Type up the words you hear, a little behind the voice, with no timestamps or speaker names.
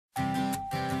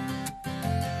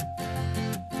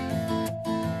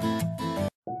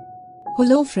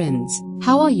Hello friends,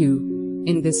 how are you?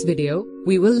 In this video,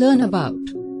 we will learn about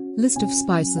list of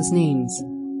spices names.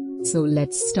 So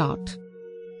let's start.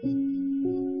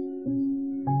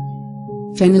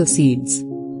 Fennel seeds,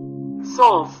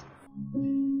 Salt,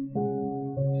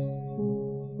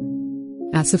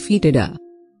 asafoetida,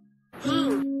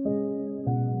 hing,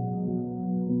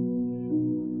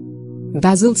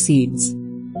 basil seeds,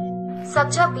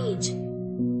 sabja beej,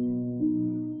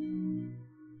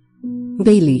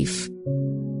 bay leaf,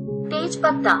 tej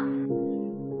patta,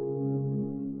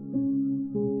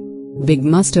 big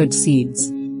mustard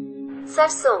seeds,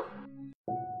 sarson,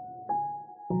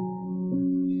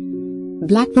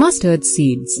 black mustard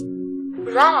seeds,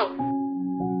 rai,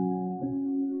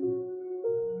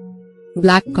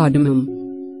 black cardamom,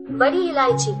 badi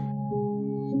ilaichi,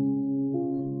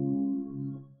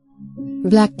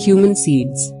 black cumin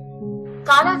seeds,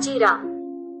 kala jeera,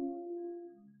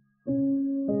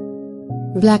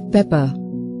 black pepper,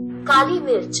 kali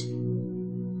mirch,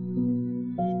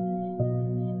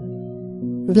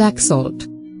 black salt,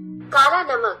 kala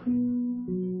namak,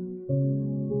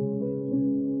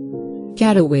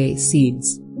 caraway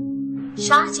seeds,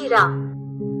 shah jeera,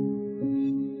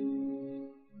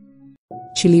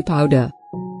 chili powder,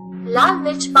 lal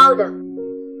mirch powder,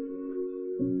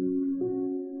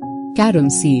 carom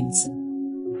seeds,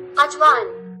 ajwan,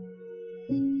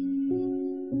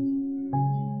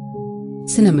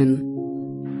 cinnamon,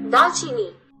 dalchini,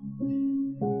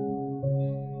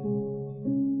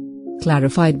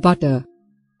 clarified butter,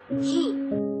 ghee,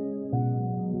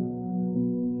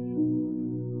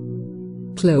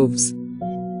 cloves,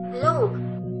 loong,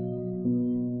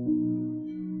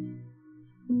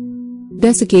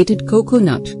 desiccated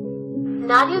coconut,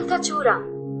 nariyal ka chura,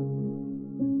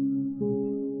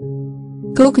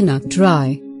 coconut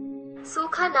dry,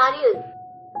 सूखा नारियल,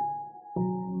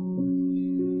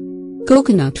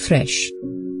 coconut fresh,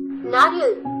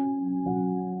 नारियल,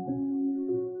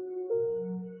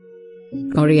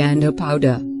 coriander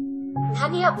powder,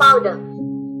 धनिया powder,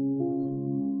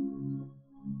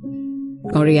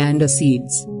 coriander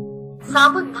seeds,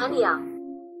 साबुत धनिया,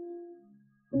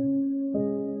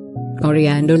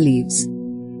 coriander leaves,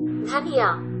 धनिया,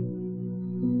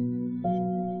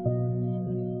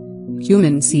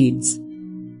 cumin seeds,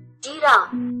 जीरा,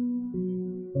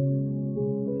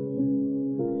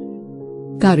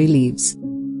 curry leaves,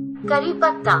 करी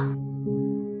पत्ता,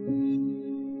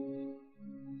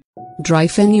 dry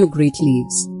fenugreek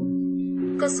leaves,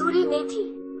 कसूरी मेथी,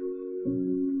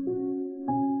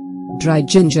 dried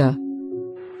ginger,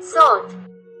 salt,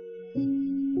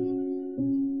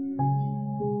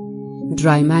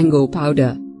 dry mango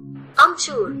powder,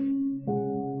 अमचूर,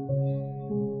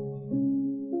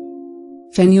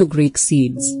 fenugreek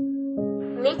seeds,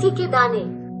 मेथी के दाने,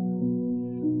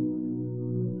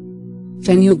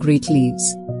 fenugreek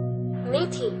leaves,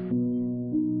 मेथी,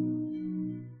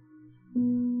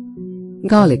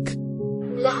 garlic,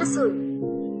 लहसुन,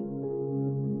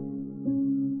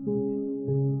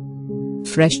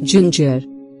 fresh ginger,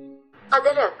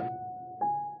 अदरक,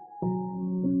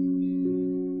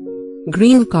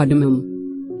 green cardamom,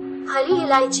 हरी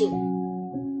इलायची,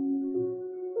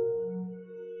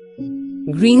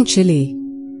 green chili,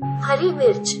 हरी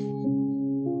मिर्च,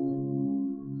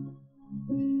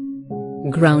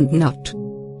 ground nut,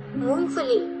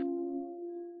 मूंगफली,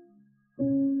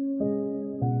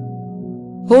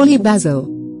 holy basil,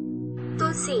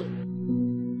 तुलसी,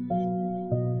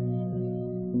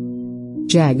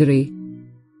 jaggery,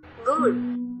 गुड़,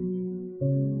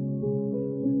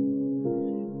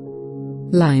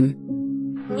 lime,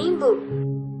 नींबू,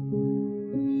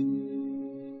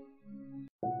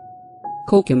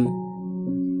 kokum,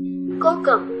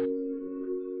 कोकम,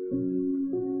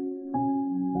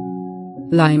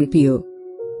 lime peel,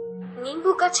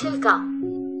 नींबू का छिलका,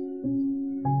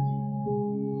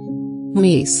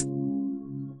 mace,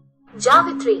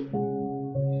 जावित्री,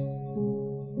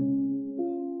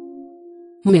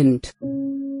 mint,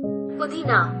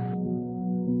 पुदीना,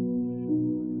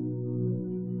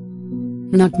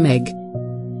 nutmeg,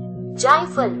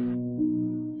 जायफल,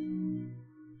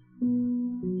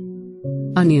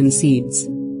 onion seeds,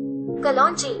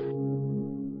 कलौंजी,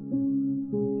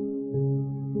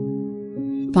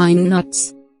 pine nuts,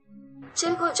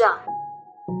 चिलगोजा,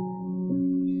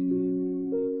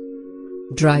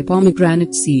 dry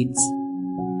pomegranate seeds,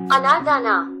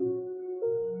 अनारदाना,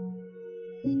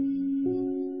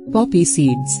 poppy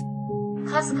seeds,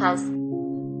 खसखस,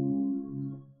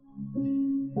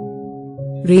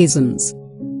 raisins,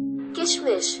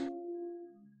 किशमिश,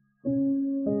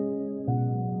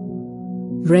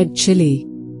 red chili,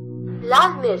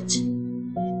 लाल मिर्च,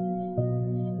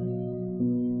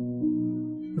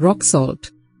 rock salt,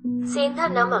 सेंधा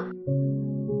नमक,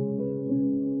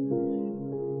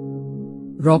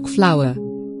 rock flower,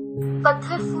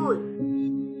 पत्थर फूल,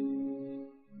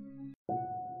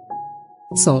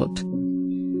 salt,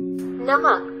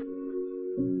 नमक,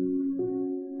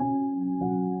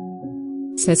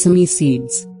 sesame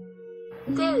seeds,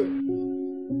 तिल,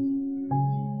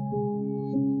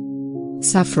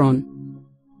 saffron,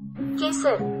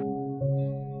 केसर,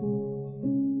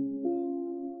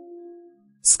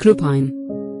 screwpine,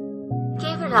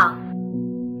 केवड़ा,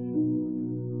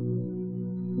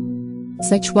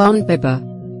 Szechuan pepper,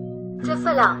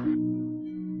 triphala,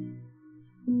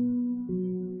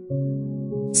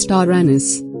 star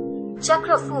anise,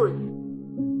 चक्रफूल,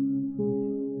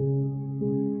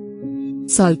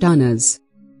 sultanas,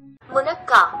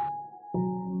 मुनक्का,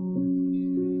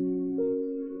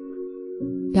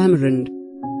 tamarind,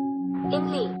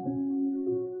 इमली,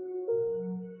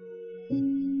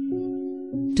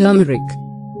 turmeric,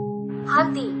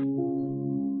 हल्दी,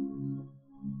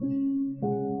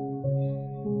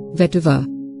 vetiver,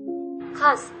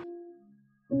 खस,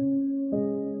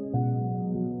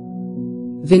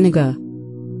 vinegar,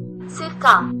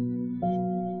 सिरका,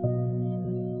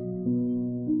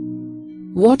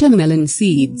 watermelon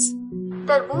seeds.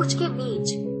 तरबूज के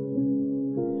बीज।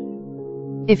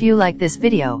 If you like this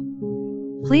video,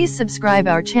 please subscribe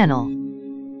our channel.